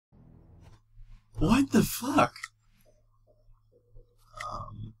What the fuck?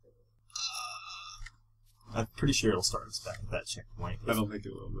 I'm pretty sure it'll start us back at that checkpoint. I don't think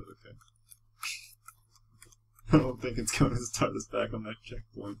it will, but okay. I don't think it's going to start us back on that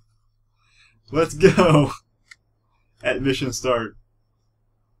checkpoint. Let's go! At mission start.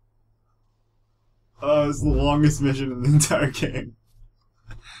 Oh, it's the longest mission in the entire game.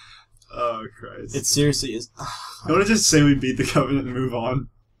 Oh, Christ. It seriously is. You want to just say we beat the Covenant and move on?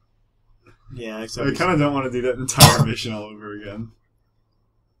 Yeah, I except kind of don't want to do that entire mission all over again.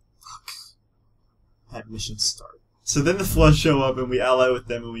 at mission start. So then the Flood show up and we ally with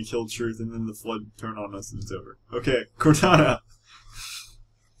them and we kill Truth and then the Flood turn on us and it's over. Okay, Cortana!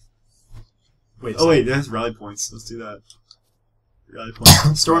 Wait, oh wait, that's rally points. Let's do that. Rally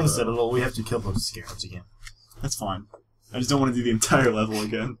points. Storm the Citadel, we have to kill those scarabs again. That's fine. I just don't want to do the entire level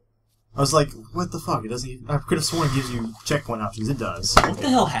again. I was like, what the fuck? It doesn't even... I could have sworn it gives you checkpoint options. It does. What the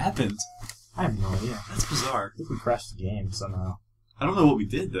hell happened? I have no idea. That's bizarre. I think we crashed the game somehow. I don't know what we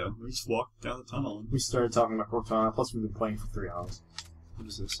did, though. We just walked down the tunnel. And... We started talking about Cortana, plus we've been playing for 3 hours. What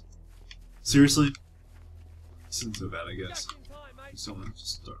is this? Seriously? This isn't so bad, I guess. Just don't want to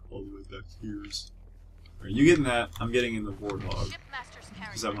start all the way back here. Alright, you getting that? I'm getting in the Warthog.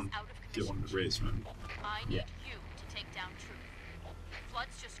 Because I want to get one of the race, remember? I need you to take down Truth.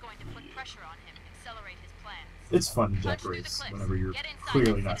 Flood's just going to put pressure on him, accelerate his plans. It's fun to jet race whenever you're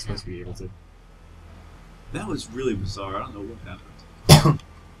clearly not supposed to be able to. That was really bizarre. I don't know what happened.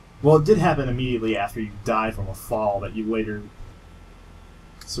 Well, it did happen immediately after you died from a fall that you later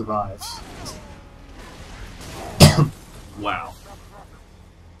survived. Wow.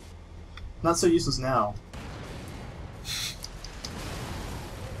 Not so useless now.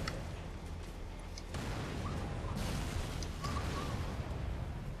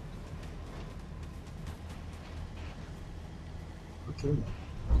 Okay then.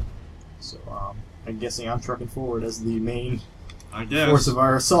 So, I'm guessing I'm trucking forward as the main force of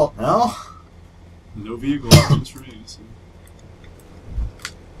our assault now. No vehicle on this terrain, so...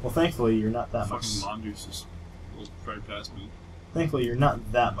 Well, thankfully you're not that much. Fucking Mongoose just rolled right past me. Thankfully you're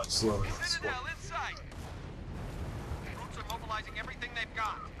not that much slower than this one. Troops are mobilizing everything they've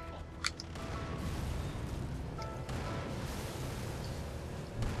got.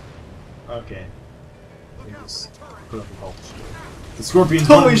 Okay. Let me just put up a bubble shield. The Scorpion's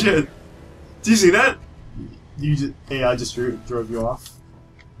Holy shit! Did you see that? You just AI just drove you off.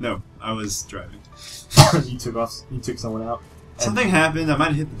 No, I was driving. You took off. You took someone out. Something happened. I might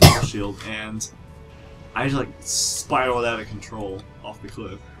have hit the bubble shield, and I just like spiraled out of control off the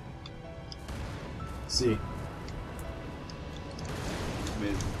cliff. See,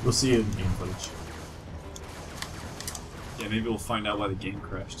 Amazing. we'll see it in the game footage. Yeah, maybe we'll find out why the game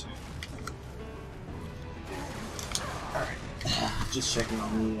crashed too. Just checking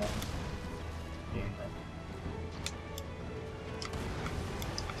on the game.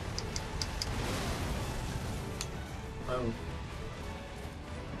 Oh.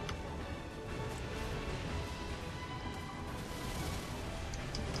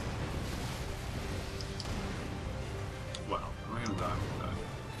 Wow, am I gonna die?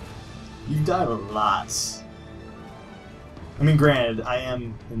 You died a lot. I mean, granted, I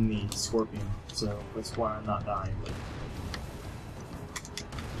am in the Scorpion, so that's why I'm not dying. But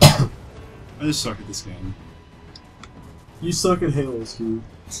I just suck at this game. you suck at Halo, Stu.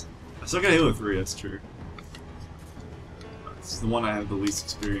 I suck at Halo 3, that's true. It's the one I have the least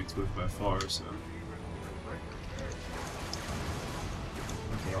experience with by far, so...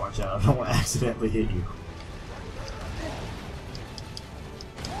 Okay, watch out. I don't want to accidentally hit you.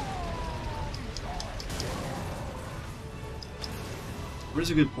 Where's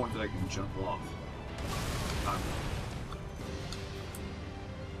a good point that I can jump off?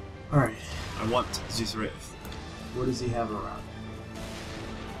 Alright. I want Zeus Wraith. What does he have around?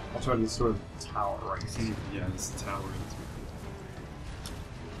 I'll try to destroy the tower right here. Yeah, it's the tower.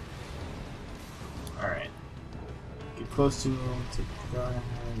 Alright. Get close to him, take the gun,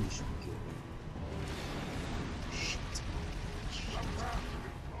 you should be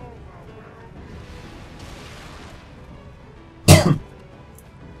good.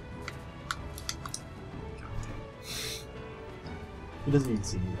 He doesn't even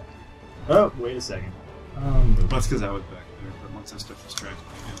see me yet. Oh, wait a second. That's because I was back there, but once I start distracting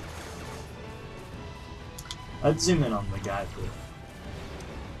again. I'd zoom in on the guy for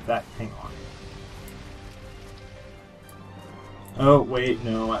that. Hang on. Oh, wait,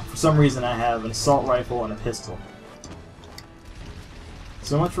 no. For some reason I have an assault rifle and a pistol.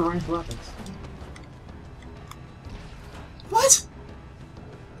 So much for ranged weapons. What?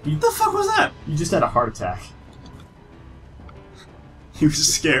 What the fuck was that? You just had a heart attack. He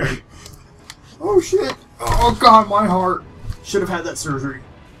was scared. Oh shit! Oh god, my heart! Should have had that surgery.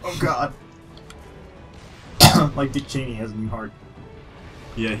 Oh god. Like Dick Cheney has a new heart.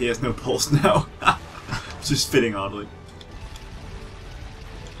 Yeah, he has no pulse now. It's just fitting oddly.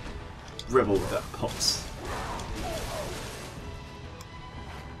 Rebel without pulse.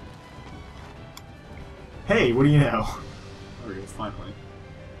 Hey, what do you know? There we go, finally.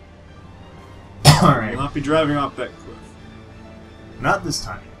 Alright. Will not be driving off that cliff. Not this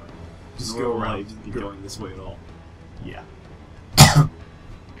time. Just go around. Be going this way at all. Yeah.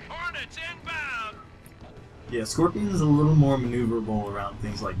 Hornets inbound! Yeah, Scorpion is a little more maneuverable around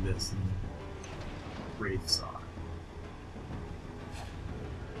things like this than Wraiths are.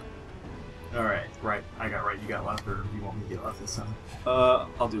 Alright, right. I got right, you got left, or you want me to get left this time?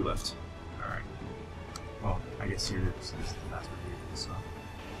 I'll do left. Alright. Well, I guess you're the faster vehicle, so.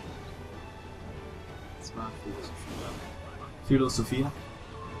 It's not Philosophia?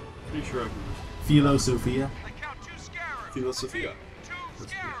 Pretty sure I can. Philosophia? I count 2 scarabs! Philosophia. 2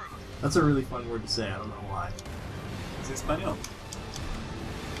 scarabs! That's a really fun word to say, I don't know why. It's Espanol.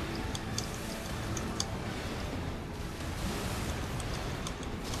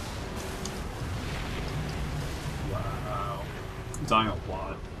 Wow. I'm dying a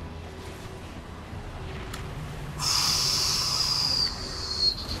lot.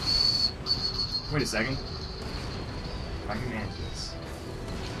 Wait a second. I can manage this.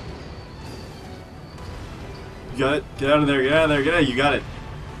 You got it? Get out of there, get out of there, get out, you got it.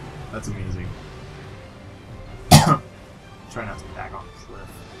 That's amazing. Try not to back off the cliff.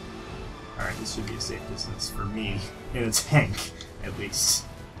 Alright, this should be a safe distance for me in a tank, at least.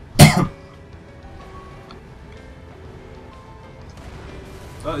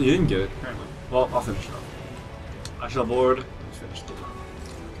 Oh, you didn't get it, apparently. Well, I'll finish it off. I shall board. Let's finish the run.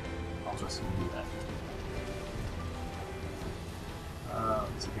 I'll just do that.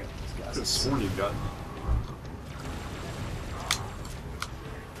 Let's get these I guys. could have sworn you got it.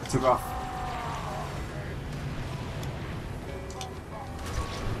 I took off.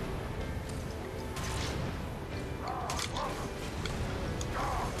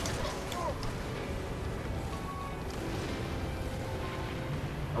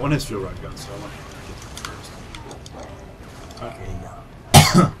 I want his fuel rod gun, so I want to get that first. Okay,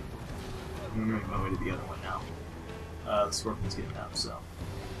 yeah. I'm gonna make my way to the other one now. The Scorpion's getting up, so.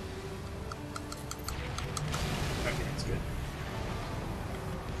 Okay, that's good.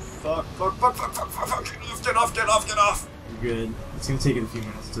 Fuck, fuck, fuck, fuck, fuck, fuck, fuck, get off, get off, get off! You're good. It's gonna take it a few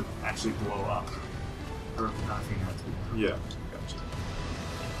minutes to actually blow up. Or not a few minutes. Yeah, gotcha.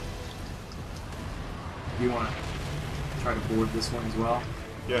 Do you want to try to board this one as well?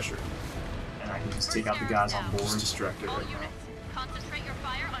 Yeah, sure. And I can just take out the guys on board. Just distracted All right now. units, concentrate your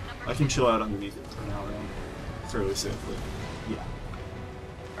fire on number I can 2. chill out underneath it for now, then. Fairly safely. Yeah.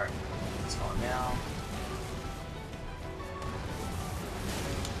 Alright. Let's go now.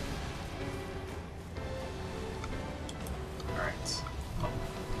 Alright.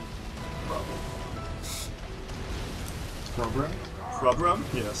 Program? Problem?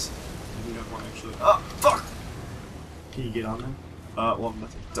 Yes. I think I have one actually. Ah, fuck! Can you get on them? Well, I'm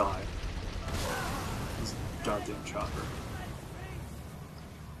about to die. This goddamn chopper.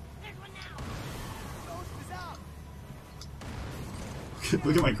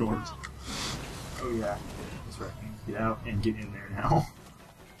 Look at my cords. Oh yeah. That's right. Get out and get in there now.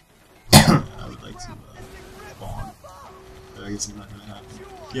 I would like to spawn. But I guess it's not gonna happen.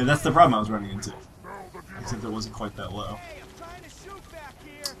 Yeah, that's the problem I was running into. Except it wasn't quite that low.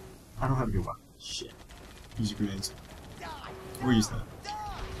 I don't have a good weapon. Shit. Use your grenades. Or use that.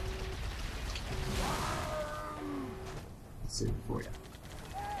 Let's save it for you.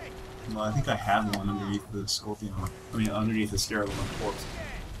 Well, I think I have one underneath the Scorpion. I mean, underneath the Scarab on the corpse.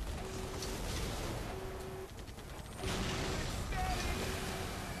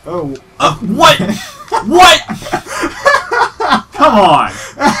 Oh. What? What? Come on!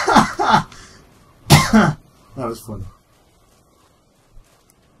 That was funny.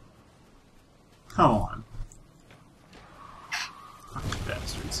 Come on. Fucking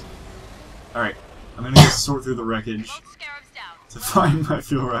bastards. Alright, I'm gonna go sort through the wreckage Both scarabs down. to find my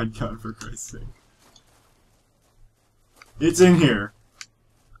fuel rod gun, for Christ's sake. It's in here.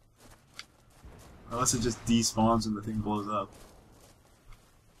 Unless it just despawns and the thing blows up.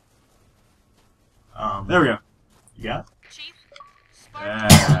 There we go. You got it? Chief, That's away right.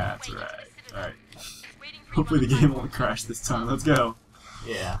 to the citadel. Alright. Waiting for you Hopefully on the game platform. won't crash this time. Let's go.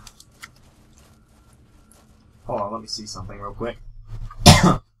 Yeah. Hold on, let me see something real quick.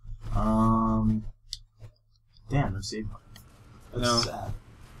 Damn, no save button. That's No. sad.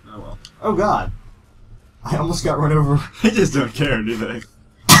 Oh well. Oh god! I almost got run over. They just don't care, do they?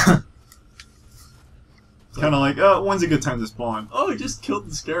 Kind of like, oh, when's a good time to spawn? Oh, I just killed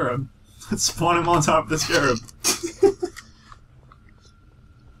the scarab. Let's spawn him on top of the scarab.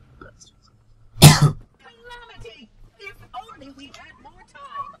 Calamity! If only we had more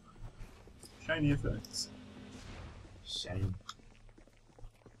time. Shiny effects. Shame.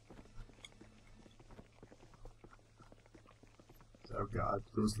 Oh god,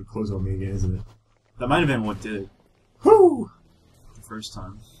 throws the clothes on me again, isn't it? That might have been what did it Whoo! the first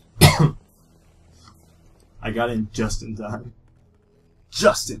time. I got in just in time.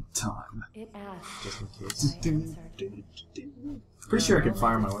 Just in time. It asks. Just in case. Don't Pretty sure I can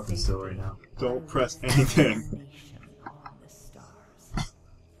fire my weapon still right now. press anything. Nation on the stars.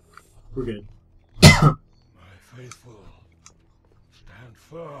 We're good. My faithful, stand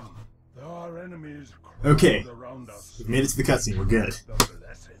firm. There are enemies Okay. crowded around us. We've made it to the cutscene, we're good. The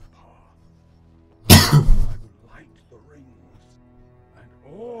blessed path. I will light the rings, and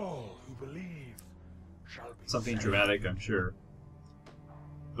all who believe shall be Something saved. dramatic, I'm sure.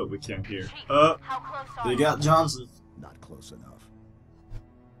 But we can't hear. Chief, how close are They you? got Johnson. Not close enough.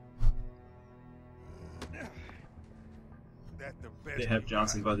 That the best They have we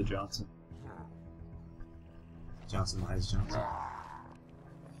Johnson got. by the Johnson. Johnson lies Johnson.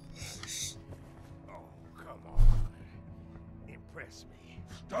 Oh, come on. Impress me.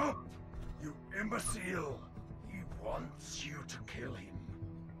 Stop! You imbecile! He wants you to kill him.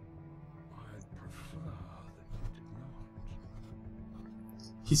 I'd prefer that you did not.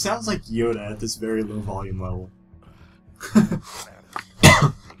 He sounds like Yoda at this very low volume level.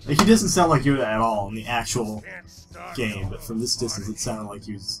 Like, he doesn't sound like Yoda at all in the actual Can't start game, but from this distance it sounded like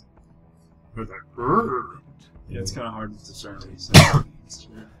he was... he was like, "Brrr." Yeah, it's kind of hard to discern what he's saying.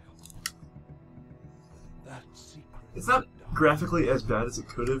 that secret. It's not graphically as bad as it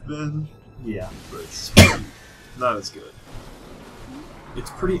could have been, Yeah. but it's not as good. It's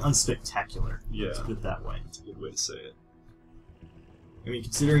pretty unspectacular, Yeah. to put it that way. It's a good way to say it. I mean,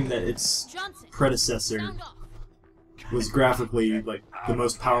 considering that its Johnson, predecessor sound off. was graphically, like, the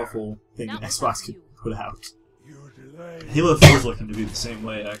most powerful thing that Xbox could put out. You delay. Halo 4 is looking to be the same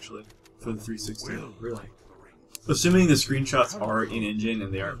way, actually, for the 360. Will Really? light the rings. Assuming the screenshots are in-engine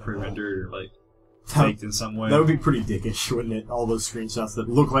and they aren't pre-rendered or, like, faked in some way. That would be pretty dickish, wouldn't it? All those screenshots that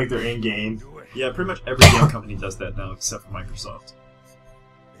look like they're in-game. Do it. Yeah, pretty much every game company does that now, except for Microsoft.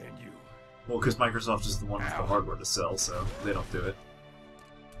 And you. Well, because Microsoft is the one with the hardware to sell, so they don't do it.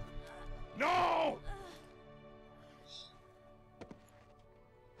 No!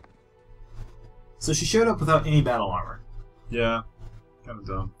 So she showed up without any battle armor. Yeah, kind of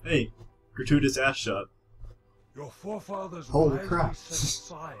dumb. Hey, gratuitous ass shot. Your forefathers Holy wisely crap. set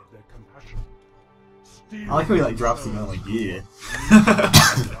aside their compassion. I like how he, like, drops the gun like, yeah.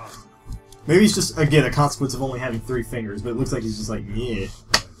 yeah. Maybe it's just, again, a consequence of only having 3 fingers, but it looks like he's just like, yeah.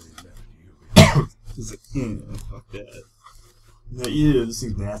 He's like, fuck that. No, ew, this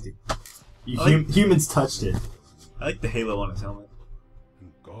thing's nasty. You I like- humans touched it. I like the halo on his helmet.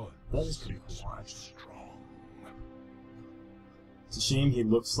 God, That is pretty cool. strong. It's a shame he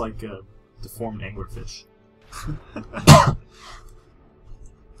looks like a deformed anglerfish.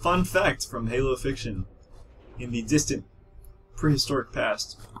 Fun fact from Halo fiction. In the distant, prehistoric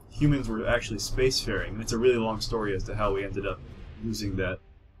past, humans were actually spacefaring, and it's a really long story as to how we ended up losing that,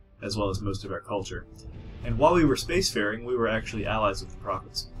 as well as most of our culture. And while we were spacefaring, we were actually allies with the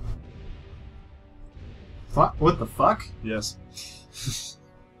Prophets. Fuck? What the fuck? Yes.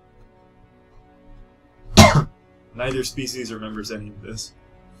 Neither species remembers any of this.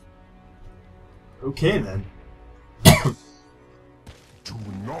 Okay then. Do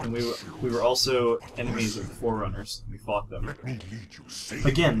not And we were also enemies of the Forerunners. We fought them. let me lead you safe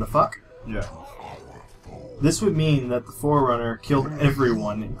Again, the fuck? Yeah. to our foe. This would mean that the Forerunner killed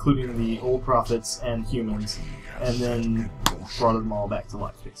everyone, including the old prophets and humans, and then brought them all back to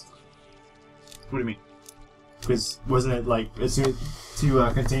life, basically. What do you mean? Because wasn't it like, as soon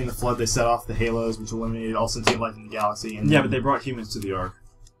to contain the flood, they set off the halos, which eliminated all sentient life in the galaxy, and Yeah, then- but they brought humans to the Ark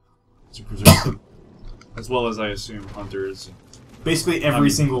to preserve them. As well as, I assume, hunters. basically every I mean-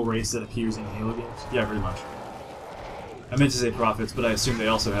 single race that appears in Halo games. Yeah, pretty much. I meant to say prophets, but I assume they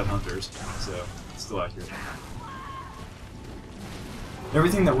also have hunters, so it's still accurate.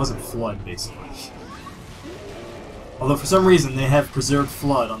 Everything that wasn't flood, basically. Although for some reason they have preserved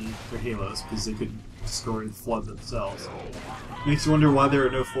flood on their halos because they couldn't destroy the flood themselves. Makes you wonder why there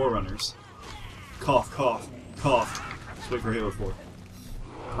are no Forerunners. Cough, cough, cough. Just wait for Halo 4.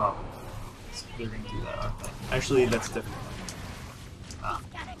 Probably. They're gonna do that, aren't they? Actually, that's definitely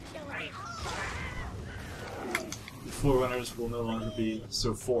the Forerunners will no longer be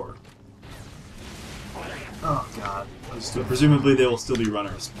so for. Oh god. So presumably they will still be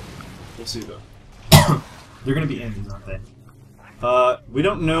runners. We'll see though. They're gonna be enemies, aren't they? We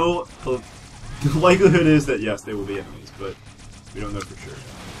don't know. The likelihood is that yes, they will be enemies, but we don't know for sure.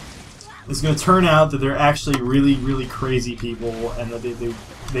 It's gonna turn out that they're actually really, really crazy people, and that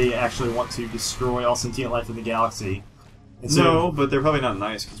they actually want to destroy all sentient life in the galaxy. No, but they're probably not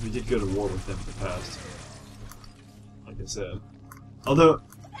nice, because we did go to war with them in the past. Like I said. Although,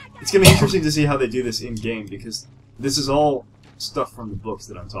 it's going to be interesting to see how they do this in-game, because this is all stuff from the books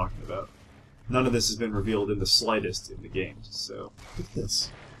that I'm talking about. None of this has been revealed in the slightest in the games, so... Look at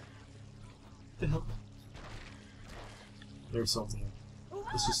this. What the hell? They're assaulting him.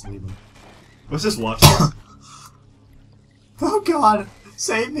 Let's just leave them. Let's just watch this. Oh god!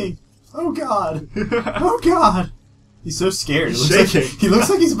 Save me! Oh god! Oh god! He's so scared. He's shaking. He looks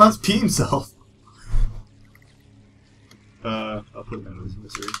like he's about to pee himself. I'll put him out of his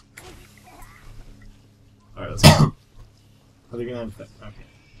misery. Alright, let's go. Are they gonna infect? Okay.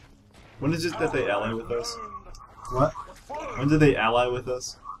 When is it that they ally with us? What? When did they ally with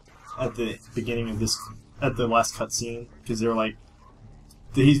us? At the beginning of this, at the last cutscene, because they're like,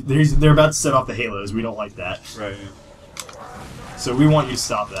 they're about to set off the halos. We don't like that. Right. Yeah. So we want you to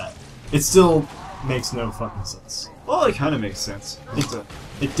stop that. It still makes no fucking sense. Well, it kind of makes sense.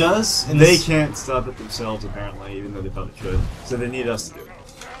 It does. And They can't stop it themselves, apparently, even though they probably could. So they need us to do it.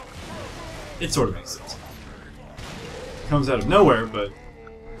 It sort of makes sense. It comes out of nowhere, but...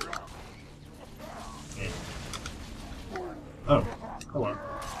 Yeah. Oh. Hello.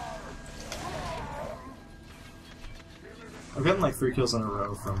 I've gotten like 3 kills in a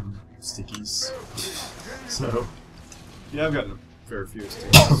row from stickies. So... Yeah, I've gotten a fair few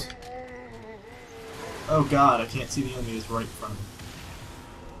sticks. Oh god, I can't see the enemy is right in front of me.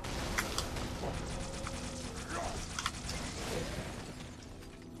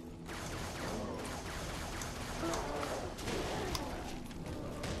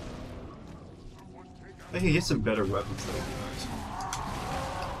 I can get some better weapons that would be nice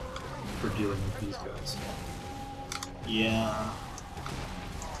for dealing with these guys. Yeah.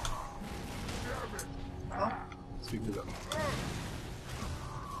 Oh, speaking of that.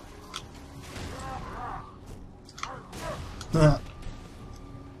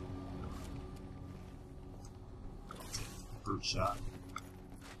 Brute shot.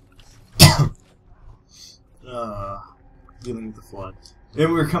 Dealing with the flood.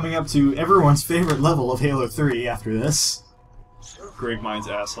 And we're coming up to everyone's favorite level of Halo 3 after this. Greg Mine's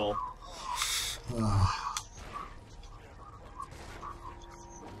asshole.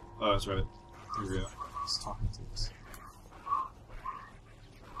 Oh, that's right. Here we go. He's talking to us.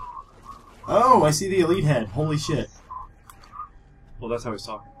 Oh, I see the elite head. Holy shit. Well, that's how he's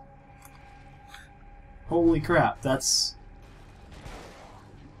talking. Holy crap, that's...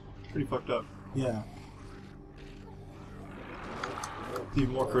 Pretty fucked up. yeah. It's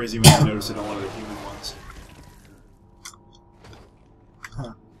even more crazy when you notice it on one of the human ones.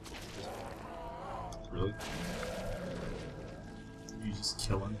 Huh. Really? You just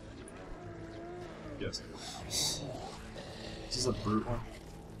kill him. Yes. Is this a brute one?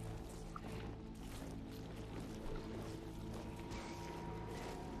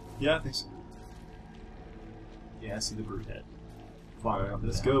 Yeah, I think so. Yeah, I see the brute head. Alright,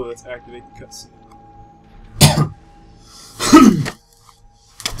 let's go. Let's activate the cutscene.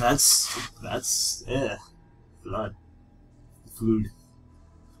 That's blood. Flood.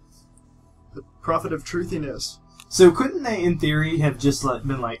 The prophet of truthiness. So couldn't they, in theory, have just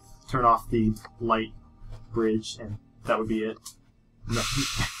been like, turn off the light bridge and that would be it? No.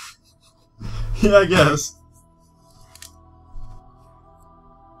 Yeah, I guess.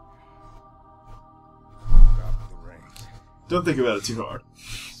 Grab the reins. Don't think about it too hard.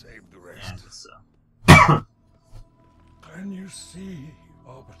 Save the Yeah, rest. I guess so. Can you see,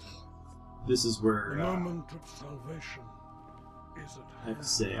 Arbiter? This is The where moment of salvation is at I have hand. to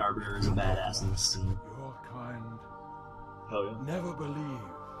say Arbiter is a badass in this scene. Your kind Hell yeah. never believe.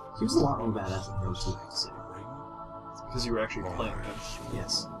 He was a lot more badass in Halo 2, I have to say. Ring. Because you were actually playing him.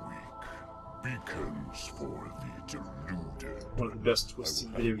 Yes. Beacons for the deluded. One of the best twists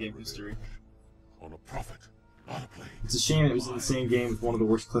in video game history. On a prophet, not a plane. It's a shame it was in the same game with one of the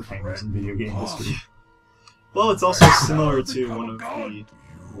worst cliffhangers in video game history. Well, it's also similar to one of the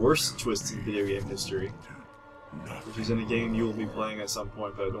worst twists in video game history, which is in a game you will be playing at some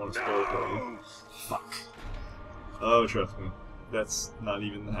point, but I don't want to spoil it for you. Fuck. Oh, trust me. That's not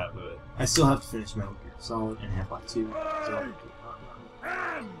even the half of it. I still have to finish Metal Gear Solid and Half-Life 2.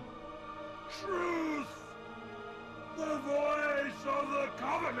 And truth, the voice of the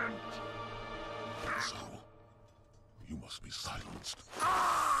Covenant. So, you must be silenced.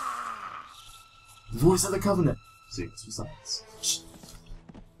 The voice of the Covenant! See, it's silence.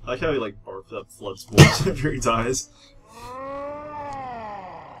 I like how he, like, barfed the Flood's voice after he dies.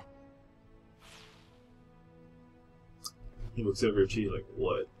 He looks over at Chi like,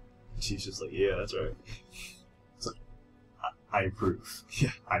 what? She's just like, yeah, that's right. It's like, I approve.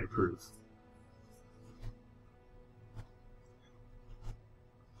 Yeah. I approve.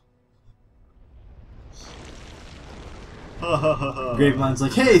 Gravemind's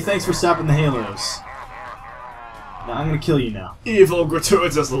like, hey, thanks for stopping the Halos. Now I'm gonna kill you now. Evil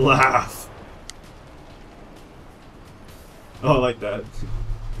gratuitous laugh. Oh, I like that.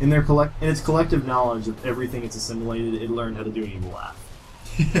 In its collective knowledge of everything it's assimilated, it learned how to do an evil laugh.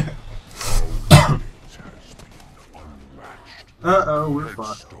 Uh-oh, we're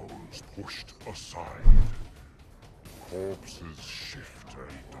fucked. Headstones pushed aside. Corpses shifted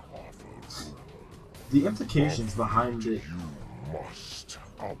off a The implications behind it You must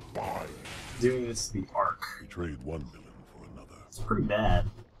abide. doing this to the Ark, We trade one villain for another. it's pretty bad.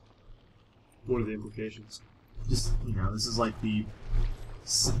 What are the implications? Just, you know, this is like the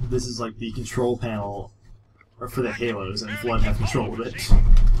control panel for the Halos, and Flood have control of it.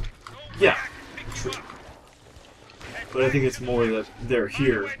 Yeah. True. But I think it's more that they're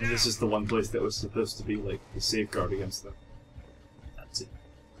here, and this is the one place that was supposed to be, like, the safeguard against them. That's it.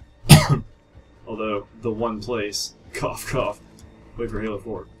 Although, the one place, cough cough, wait for Halo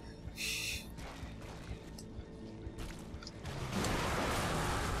 4.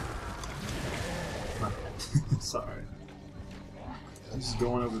 Sorry. I'm just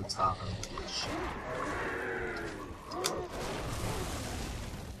going over the top. I don't give a shit.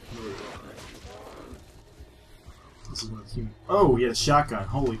 This is one of the human. Oh, he had a shotgun.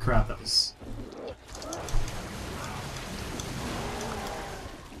 Holy crap, that was.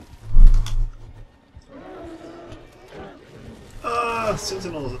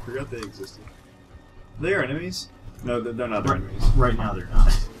 Sentinels, I forgot they existed. They are enemies? No, they're not enemies. Right now, they're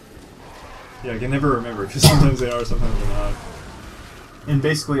not. Yeah, I can never remember, because sometimes they are, sometimes they're not. And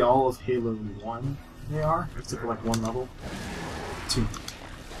basically, all of Halo 1, they are, except for like one level. Two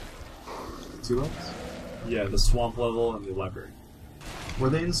levels? Yeah, the swamp level and the library. Were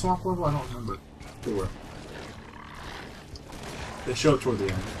they in the swamp level? I don't remember. They were. They show up toward the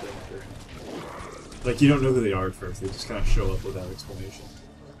end. Like, you don't know who they are at first, they just kind of show up without explanation.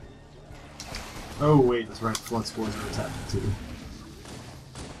 Oh, wait, that's right. Flood spores are attacking too.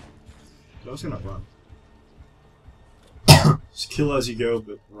 I was gonna run. Just kill as you go,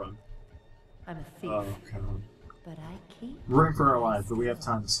 but run. I'm a thief, Oh, come on. but I keep. We're running for our lives, but we have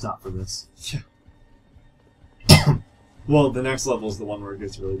time to stop for this. Yeah. Well, the next level is the one where it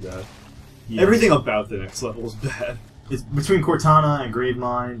gets really bad. Yeah. Everything about the next level is bad. It's between Cortana and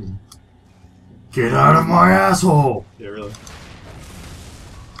Gravemind and... Get out of my asshole! Yeah, really.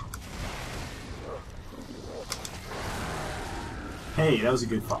 Hey, that was a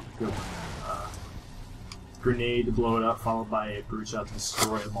good fight. Good one. Grenade to blow it up, followed by a brute shot to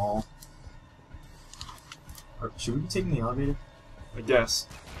destroy them all. Or, should we be taking the elevator? I guess.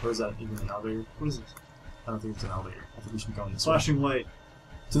 Or is that even an elevator? What is this? I don't think it's an elevator. I think we should be going this way. Flashing light.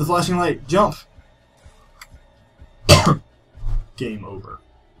 To the flashing light! Jump! Game over.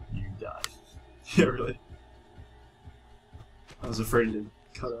 You died. Yeah, really. I was afraid to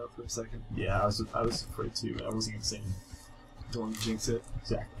cut out for a second. Yeah, I was afraid too. I wasn't gonna say anything. Don't want to jinx it.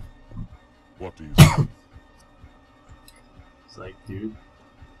 Exactly. What do you say? It's like, dude,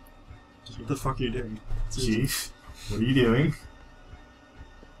 What the fuck are you doing? Chief, what are you doing?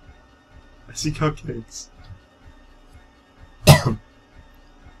 I see cupcakes.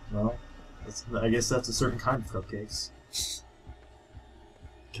 Well, I guess that's a certain kind of cupcakes.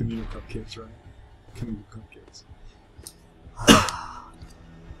 Communal cupcakes, right? Communal cupcakes.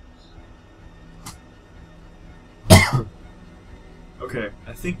 Okay,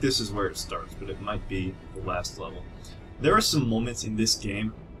 I think this is where it starts, but it might be the last level. There are some moments in this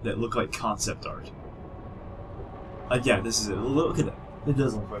game that look like concept art. Yeah, this is it. Look at that. It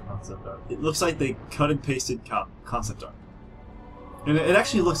does look like concept art. It looks like they cut and pasted concept art. And it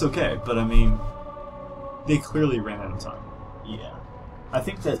actually looks okay, but I mean, they clearly ran out of time. Yeah. I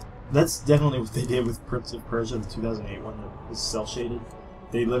think that's definitely what they did with Prince of Persia, the 2008 one that was cell-shaded.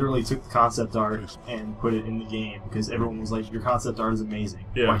 They literally took the concept art and put it in the game because everyone was like, your concept art is amazing.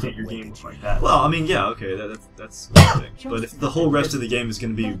 Yeah. Why can't your game look like that? Well, I mean, yeah, okay, that's one thing. But if the whole rest of the game is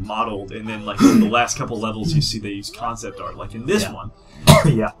going to be modeled, and then, like, in the last couple levels you see they use concept art, like in this one,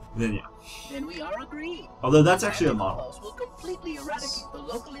 yeah. then yeah. Then we are agreed. Although that's actually a model. Will completely eradicate the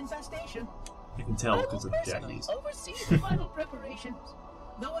local infestation. You can tell I will because of the personally Japanese. oversee the final preparations,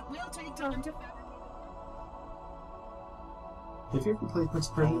 though it will take time to fabricate. Have you ever played Prince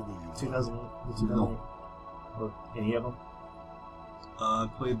of Persia? 2008? The 2008? Or any of them? I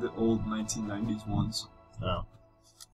played the old 1990s ones. Oh.